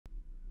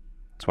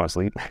Just want to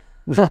sleep.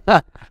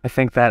 I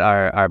think that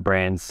our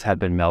brains have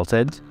been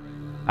melted.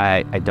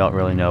 I don't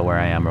really know where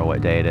I am or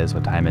what day it is,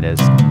 what time it is.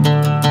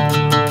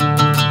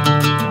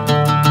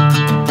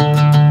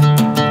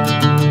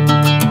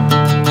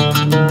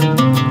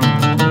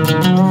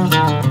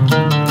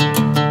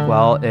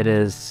 Well, it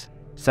is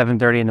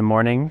 7:30 in the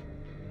morning.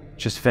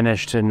 Just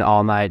finished an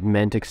all-night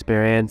mint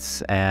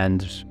experience,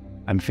 and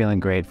I'm feeling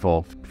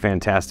grateful.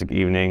 Fantastic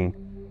evening.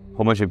 A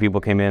whole bunch of people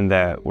came in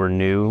that were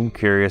new,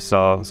 curious,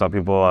 saw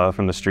people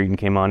from the street and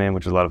came on in,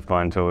 which was a lot of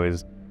fun to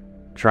always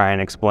try and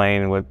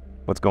explain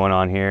what's going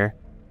on here.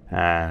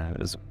 I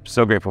was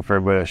so grateful for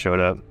everybody that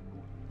showed up.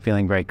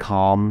 Feeling very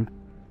calm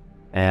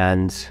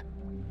and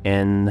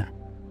in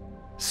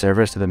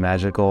service to the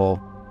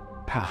magical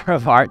power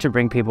of art to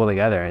bring people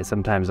together. And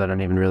sometimes I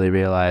don't even really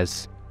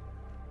realize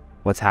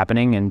what's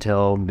happening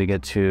until we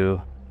get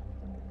to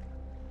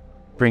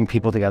bring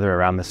people together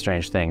around this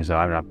strange thing. So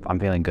I'm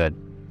feeling good.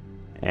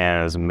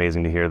 And it was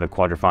amazing to hear the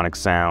quadraphonic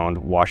sound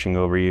washing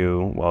over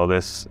you while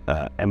this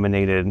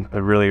emanated.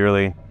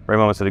 Bright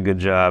Moments did a good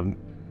job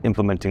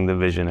implementing the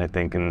vision, I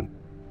think, and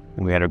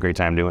we had a great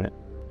time doing it.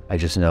 I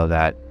just know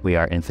that we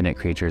are infinite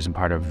creatures and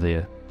part of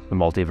the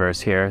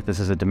multiverse here. This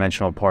is a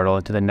dimensional portal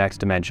into the next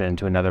dimension,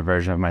 to another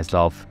version of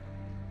myself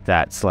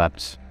that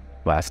slept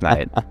last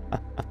night.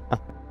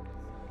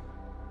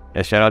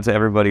 Yeah, shout out to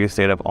everybody who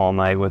stayed up all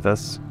night with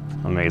us.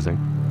 Amazing.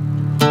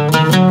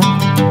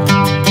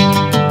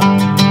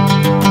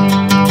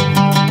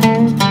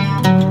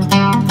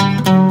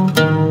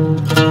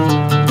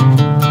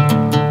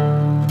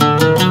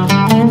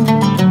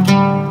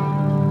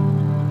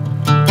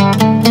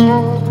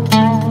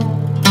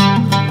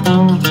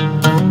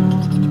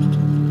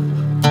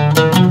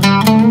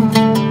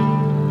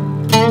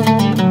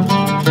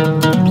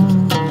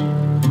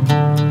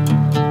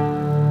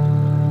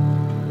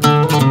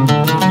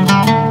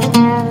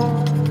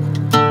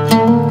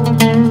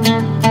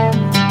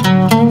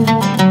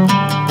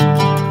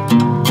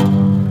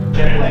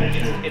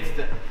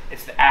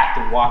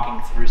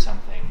 Walking through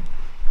something.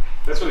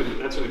 That's really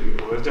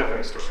beautiful. There's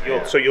definitely a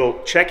story. So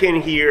you'll check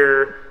in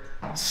here,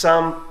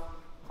 some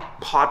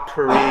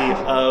potpourri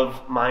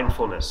of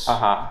mindfulness.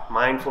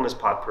 Mindfulness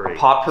potpourri.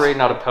 Potpourri,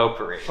 not a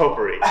potpourri.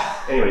 Potpourri.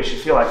 Anyway, you should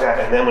feel like that.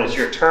 And then when it's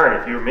your turn,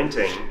 if you're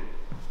minting,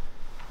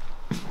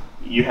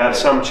 you have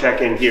some check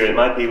in here. It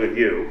might be with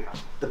you.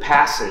 The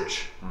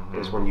passage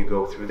is when you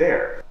go through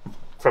there.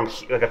 From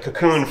like a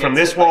cocoon from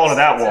this wall to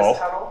that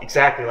wall.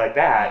 Exactly like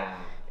that.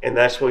 And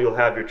that's where you'll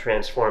have your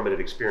transformative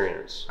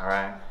experience. All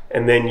right.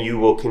 And then you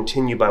will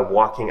continue by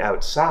walking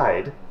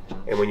outside.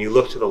 And when you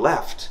look to the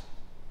left,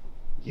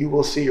 you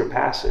will see your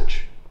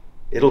passage.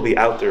 It'll be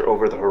out there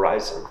over the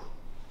horizon.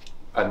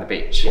 On the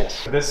beach.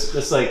 Yes.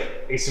 This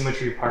like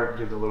asymmetry part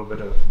gives a little bit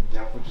of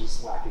depth, which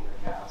is lacking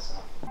right now.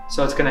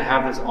 So it's gonna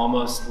have this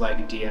almost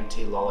like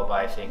DMT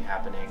lullaby thing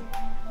happening.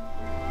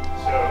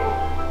 So,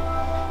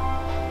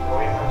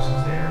 Roy House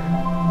is there.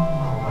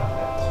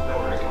 On the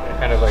left.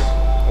 Kind of like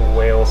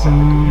whale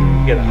sound.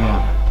 You get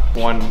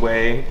one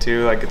way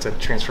too, like it's a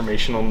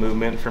transformational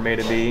movement from A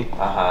to B.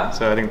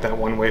 So I think that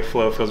one way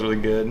flow feels really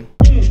good.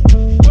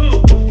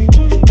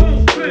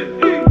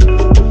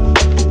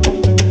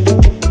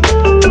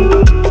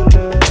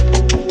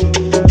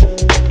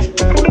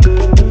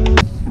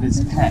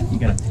 This pet, you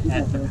gotta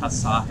pet the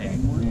kasahe.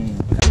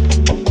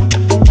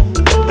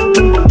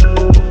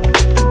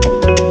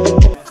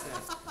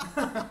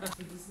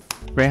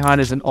 Rayhan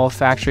is an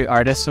olfactory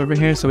artist over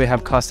here, so we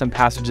have custom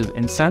passages of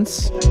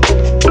incense.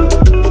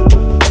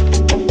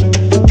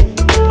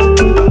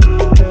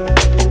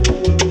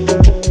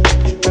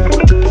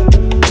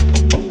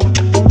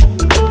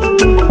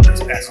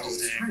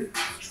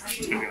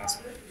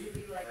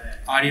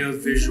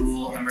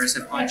 Audio-visual,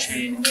 immersive,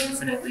 on-chain,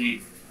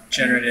 infinitely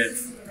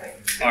generative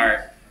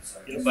art,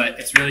 but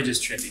it's really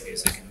just trippy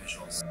music and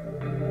visuals.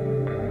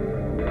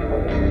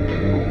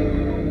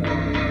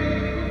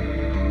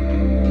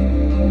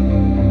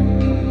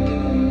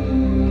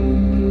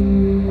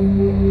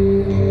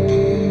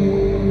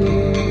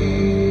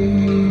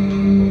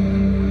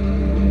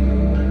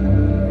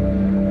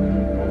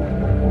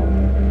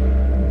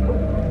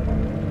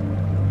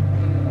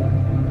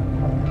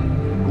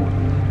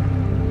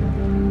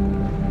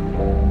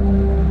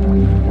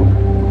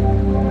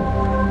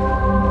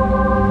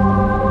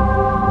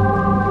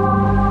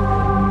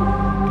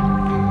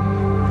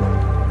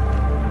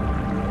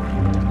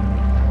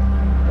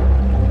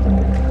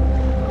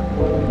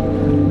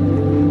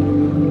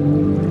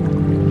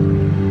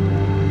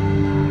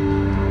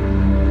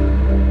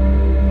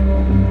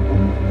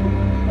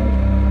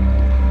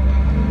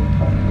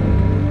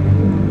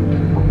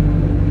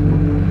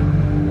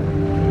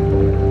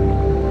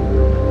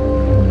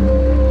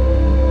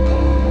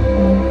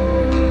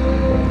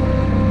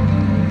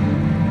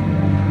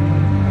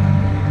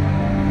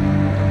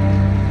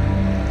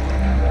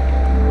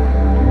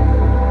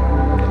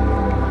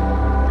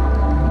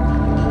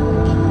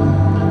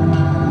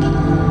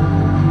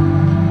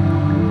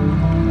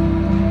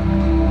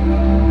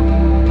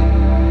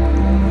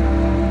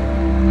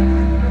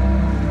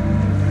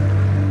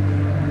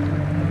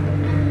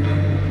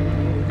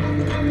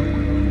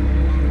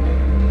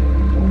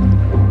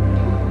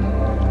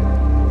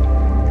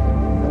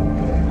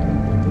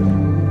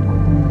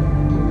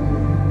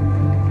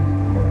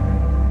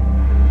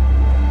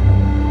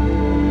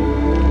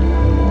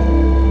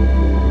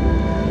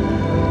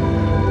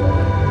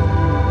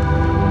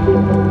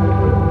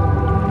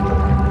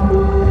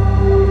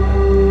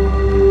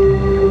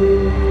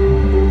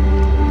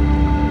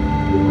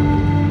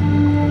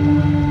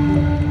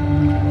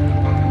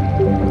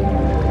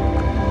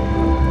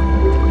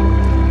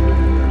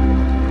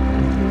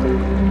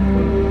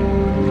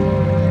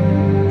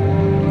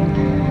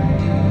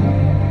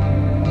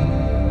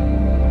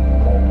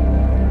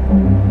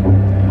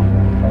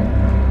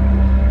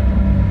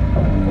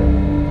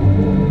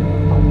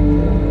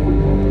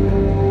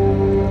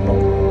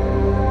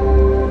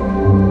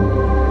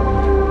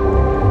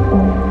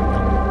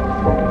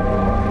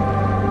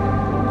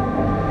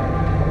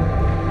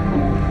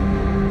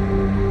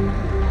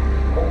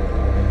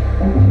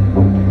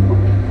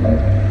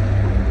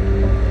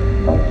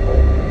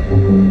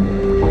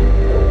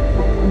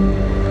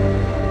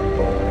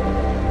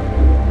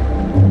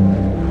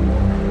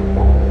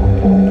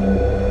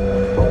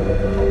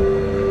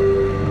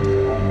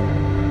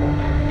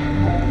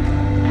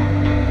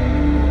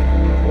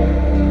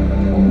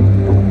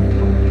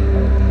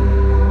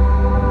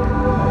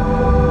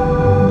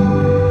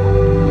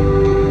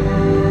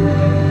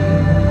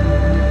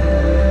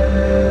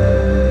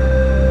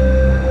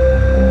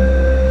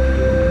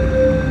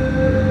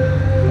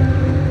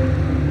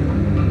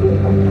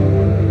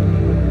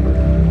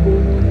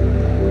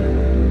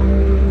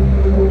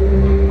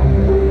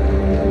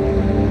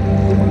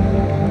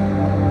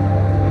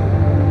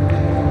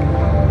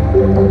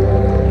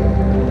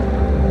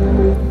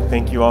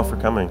 you all for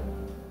coming.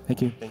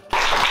 Thank you.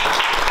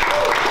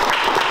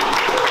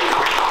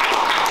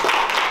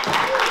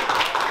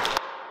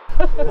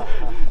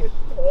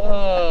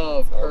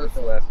 Oh,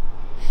 perfect.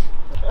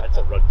 That's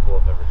a rug pull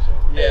if ever seen.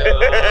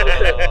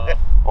 Yeah.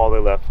 All they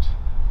left,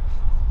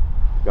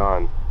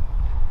 gone.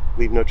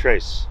 Leave no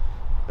trace,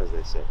 as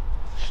they say.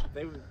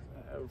 They were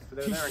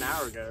there an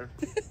hour ago.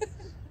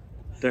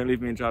 Don't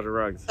leave me in charge of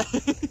rugs.